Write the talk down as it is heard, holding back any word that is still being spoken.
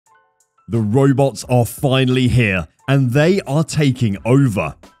The robots are finally here, and they are taking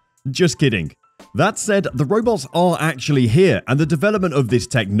over. Just kidding. That said, the robots are actually here, and the development of this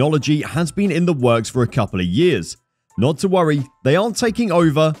technology has been in the works for a couple of years. Not to worry, they aren't taking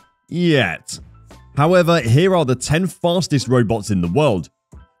over yet. However, here are the 10 fastest robots in the world.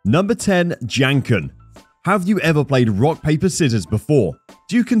 Number 10, Janken. Have you ever played rock, paper, scissors before?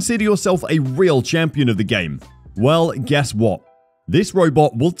 Do you consider yourself a real champion of the game? Well, guess what? This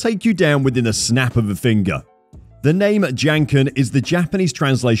robot will take you down within a snap of a finger. The name Janken is the Japanese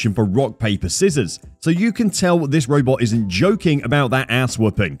translation for rock, paper, scissors, so you can tell this robot isn't joking about that ass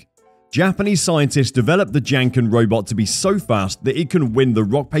whooping. Japanese scientists developed the Janken robot to be so fast that it can win the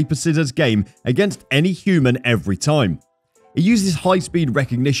rock, paper, scissors game against any human every time. It uses high-speed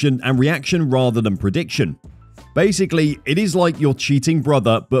recognition and reaction rather than prediction. Basically, it is like your cheating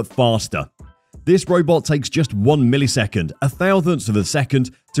brother, but faster. This robot takes just 1 millisecond, a thousandth of a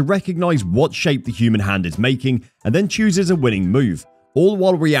second, to recognize what shape the human hand is making and then chooses a winning move, all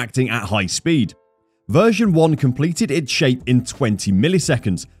while reacting at high speed. Version 1 completed its shape in 20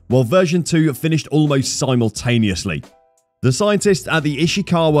 milliseconds, while version 2 finished almost simultaneously. The scientists at the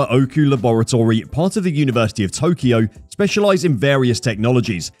Ishikawa Oku Laboratory, part of the University of Tokyo, specialize in various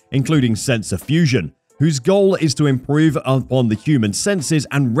technologies, including sensor fusion, whose goal is to improve upon the human senses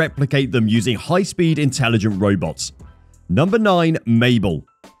and replicate them using high-speed intelligent robots. Number 9, Mabel.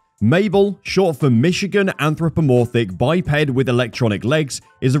 Mabel, short for Michigan Anthropomorphic Biped with Electronic Legs,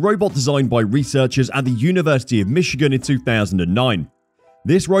 is a robot designed by researchers at the University of Michigan in 2009.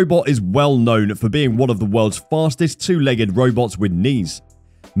 This robot is well known for being one of the world's fastest two-legged robots with knees.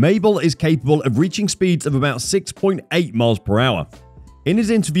 Mabel is capable of reaching speeds of about 6.8 miles per hour. In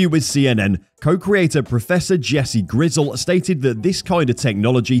his interview with CNN, co-creator Professor Jesse Grizzle stated that this kind of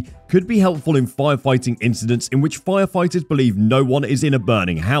technology could be helpful in firefighting incidents in which firefighters believe no one is in a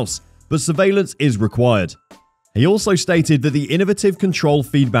burning house, but surveillance is required. He also stated that the innovative control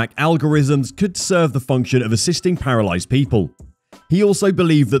feedback algorithms could serve the function of assisting paralyzed people. He also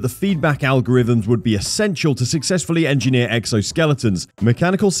believed that the feedback algorithms would be essential to successfully engineer exoskeletons,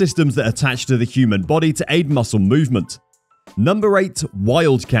 mechanical systems that attach to the human body to aid muscle movement. Number 8,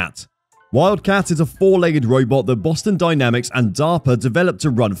 Wildcat. Wildcat is a four-legged robot that Boston Dynamics and DARPA developed to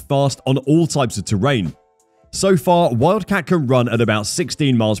run fast on all types of terrain. So far, Wildcat can run at about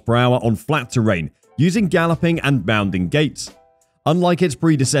 16 miles per hour on flat terrain, using galloping and bounding gaits. Unlike its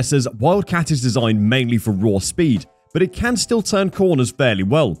predecessors, Wildcat is designed mainly for raw speed, but it can still turn corners fairly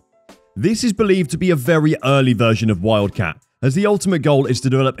well. This is believed to be a very early version of Wildcat, as the ultimate goal is to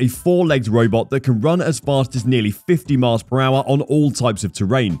develop a four-legged robot that can run as fast as nearly 50 miles per hour on all types of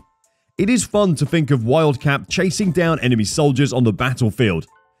terrain. It is fun to think of Wildcat chasing down enemy soldiers on the battlefield.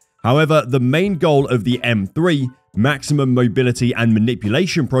 However, the main goal of the M3, Maximum Mobility and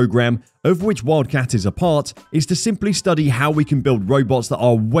Manipulation Program, of which Wildcat is a part, is to simply study how we can build robots that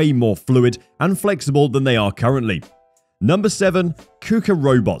are way more fluid and flexible than they are currently. Number 7, Kuka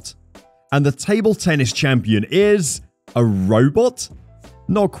Robot. And the table tennis champion is a robot?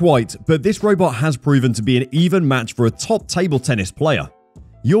 Not quite, but this robot has proven to be an even match for a top table tennis player.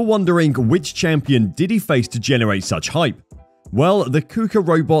 You're wondering which champion did he face to generate such hype? Well, the Kuka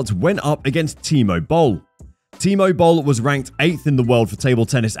Robot went up against Timo Boll. Timo Boll was ranked 8th in the world for table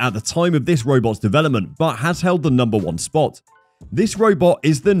tennis at the time of this robot's development, but has held the number 1 spot. This robot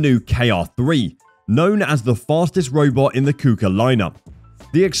is the new KR3, known as the fastest robot in the Kuka lineup.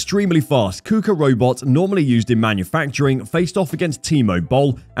 The extremely fast Kuka Robot, normally used in manufacturing, faced off against Timo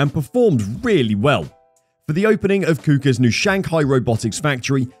Boll and performed really well. For the opening of Kuka's new Shanghai Robotics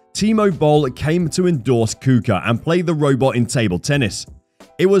factory, Timo Boll came to endorse Kuka and play the robot in table tennis.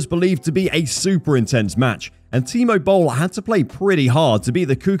 It was believed to be a super intense match, and Timo Boll had to play pretty hard to beat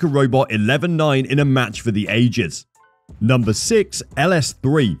the Kuka Robot 11-9 in a match for the ages. Number 6,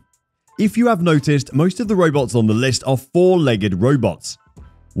 LS3. If you have noticed, most of the robots on the list are four-legged robots.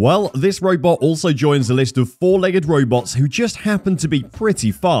 Well, this robot also joins the list of four-legged robots who just happen to be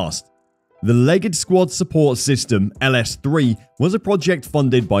pretty fast. The Legged Squad Support System, LS3, was a project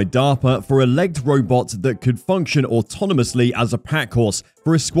funded by DARPA for a legged robot that could function autonomously as a pack horse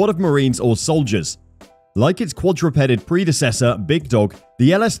for a squad of Marines or soldiers. Like its quadrupeded predecessor, Big Dog,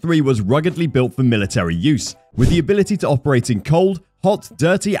 the LS3 was ruggedly built for military use, with the ability to operate in cold, hot,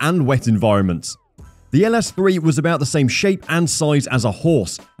 dirty, and wet environments. The LS3 was about the same shape and size as a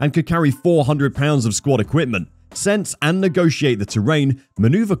horse and could carry 400 pounds of squad equipment, sense and negotiate the terrain,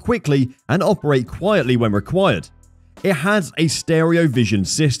 maneuver quickly, and operate quietly when required. It has a stereo vision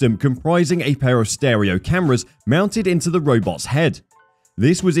system comprising a pair of stereo cameras mounted into the robot's head.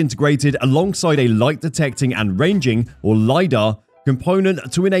 This was integrated alongside a light detecting and ranging, or LiDAR,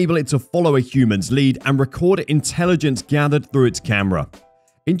 component to enable it to follow a human's lead and record intelligence gathered through its camera.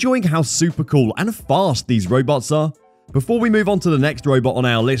 Enjoying how super cool and fast these robots are? Before we move on to the next robot on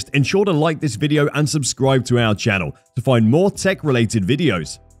our list, ensure to like this video and subscribe to our channel to find more tech-related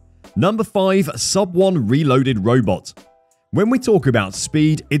videos. Number 5. Sub-1 Reloaded Robot. When we talk about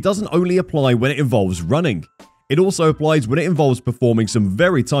speed, it doesn't only apply when it involves running. It also applies when it involves performing some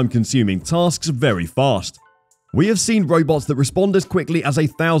very time-consuming tasks very fast. We have seen robots that respond as quickly as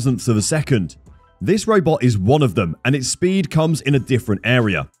 1/1000th of a second. This robot is one of them, and its speed comes in a different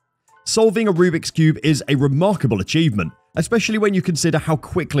area. Solving a Rubik's Cube is a remarkable achievement, especially when you consider how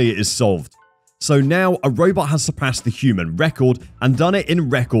quickly it is solved. So now, a robot has surpassed the human record and done it in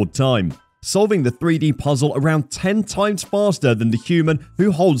record time, solving the 3D puzzle around 10 times faster than the human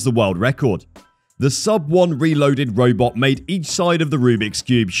who holds the world record. The Sub-1 Reloaded robot made each side of the Rubik's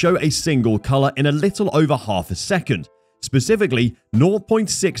Cube show a single color in a little over half a second, specifically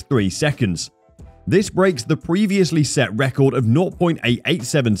 0.63 seconds. This breaks the previously set record of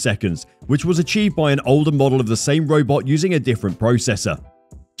 0.887 seconds, which was achieved by an older model of the same robot using a different processor.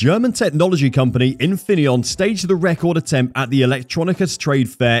 German technology company Infineon staged the record attempt at the Electronicus Trade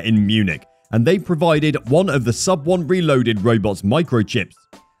Fair in Munich, and they provided one of the Sub-1 Reloaded robot's microchips.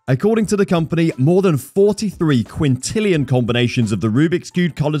 According to the company, more than 43 quintillion combinations of the Rubik's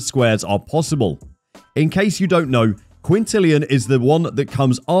Cube colored squares are possible. In case you don't know, quintillion is the one that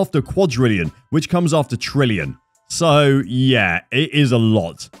comes after quadrillion, which comes after trillion. So yeah, it is a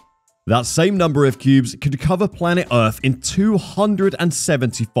lot. That same number of cubes could cover planet Earth in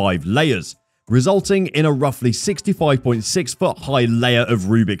 275 layers, resulting in a roughly 65.6 foot high layer of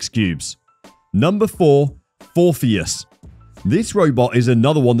Rubik's Cubes. Number 4. Fourthius. This robot is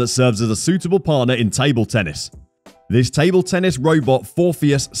another one that serves as a suitable partner in table tennis. This table tennis robot,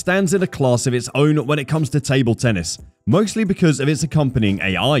 Fourthius, stands in a class of its own when it comes to table tennis, mostly because of its accompanying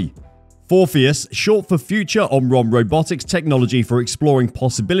AI. Fourthius, short for Future On-ROM Robotics Technology for exploring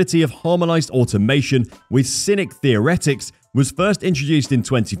possibility of harmonized automation with Cynic Theoretics, was first introduced in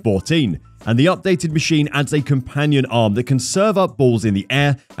 2014, and the updated machine adds a companion arm that can serve up balls in the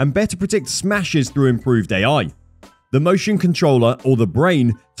air and better predict smashes through improved AI. The motion controller, or the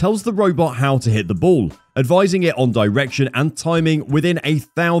brain, tells the robot how to hit the ball, advising it on direction and timing within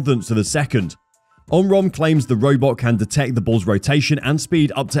 1/1000th of a second. On-ROM claims the robot can detect the ball's rotation and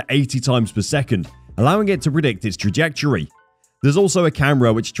speed up to 80 times per second, allowing it to predict its trajectory. There's also a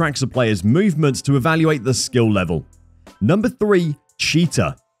camera which tracks a player's movements to evaluate the skill level. Number 3.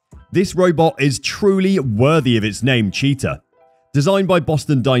 Cheetah. This robot is truly worthy of its name, Cheetah. Designed by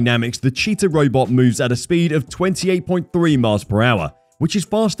Boston Dynamics, the Cheetah robot moves at a speed of 28.3 miles per hour, which is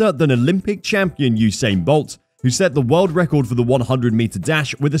faster than Olympic champion Usain Bolt, who set the world record for the 100-meter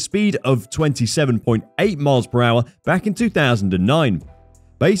dash with a speed of 27.8 miles per hour back in 2009.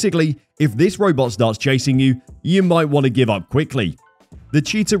 Basically, if this robot starts chasing you, you might want to give up quickly. The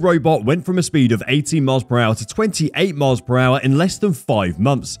Cheetah robot went from a speed of 18 miles per hour to 28 miles per hour in less than 5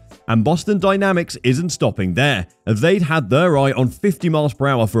 months, and Boston Dynamics isn't stopping there, as they'd had their eye on 50 miles per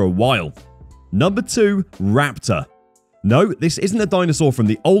hour for a while. Number 2. Raptor. No, this isn't a dinosaur from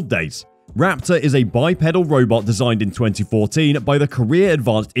the old days. Raptor is a bipedal robot designed in 2014 by the Korea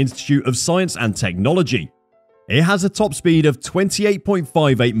Advanced Institute of Science and Technology. It has a top speed of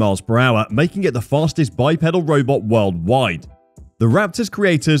 28.58 miles per hour, making it the fastest bipedal robot worldwide. The Raptor's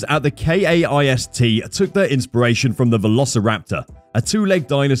creators at the KAIST took their inspiration from the Velociraptor, a two-legged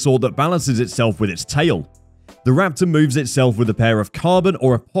dinosaur that balances itself with its tail. The Raptor moves itself with a pair of carbon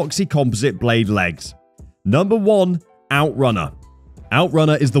or epoxy composite blade legs. Number 1. Outrunner.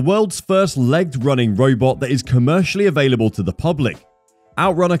 Outrunner is the world's first legged running robot that is commercially available to the public.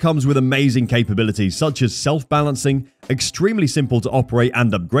 Outrunner comes with amazing capabilities such as self-balancing, extremely simple to operate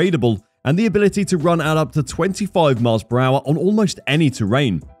and upgradable, and the ability to run at up to 25 miles per hour on almost any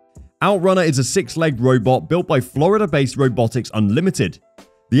terrain. Outrunner is a 6-legged robot built by Florida-based Robotics Unlimited.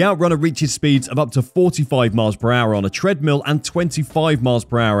 The Outrunner reaches speeds of up to 45 miles per hour on a treadmill and 25 miles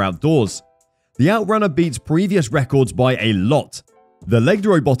per hour outdoors. The Outrunner beats previous records by a lot. The legged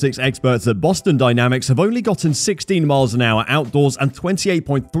robotics experts at Boston Dynamics have only gotten 16 miles an hour outdoors and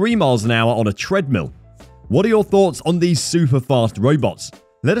 28.3 miles an hour on a treadmill. What are your thoughts on these super fast robots?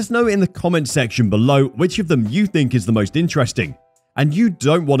 Let us know in the comment section below which of them you think is the most interesting. And you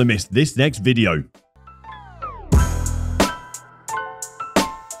don't want to miss this next video.